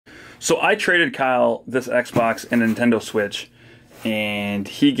So I traded Kyle this Xbox and Nintendo Switch, and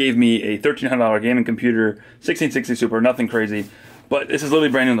he gave me a $1,300 gaming computer, 1660 Super, nothing crazy, but this is literally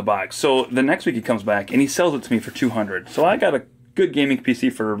brand new in the box. So the next week he comes back and he sells it to me for $200. So I got a good gaming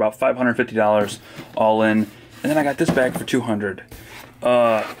PC for about $550 all in, and then I got this bag for $200.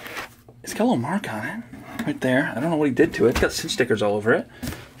 It's got a little mark on it right there. I don't know what he did to it. It's got Cinch stickers all over it.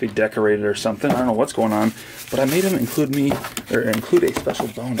 If he decorated or something, I don't know what's going on, but I made him include a special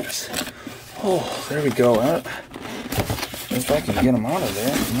bonus. Oh, there we go. If I can get him out of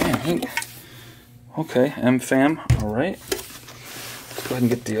there, man. Okay, M-Fam. All right. Let's go ahead and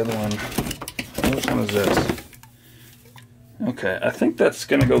get the other one. Which one is this? Okay, I think that's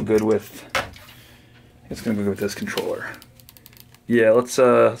gonna go good with. It's gonna go good with this controller. Yeah, let's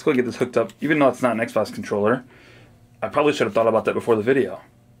go get this hooked up. Even though it's not an Xbox controller, I probably should have thought about that before the video.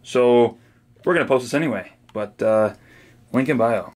 So we're gonna post this anyway. But link in bio.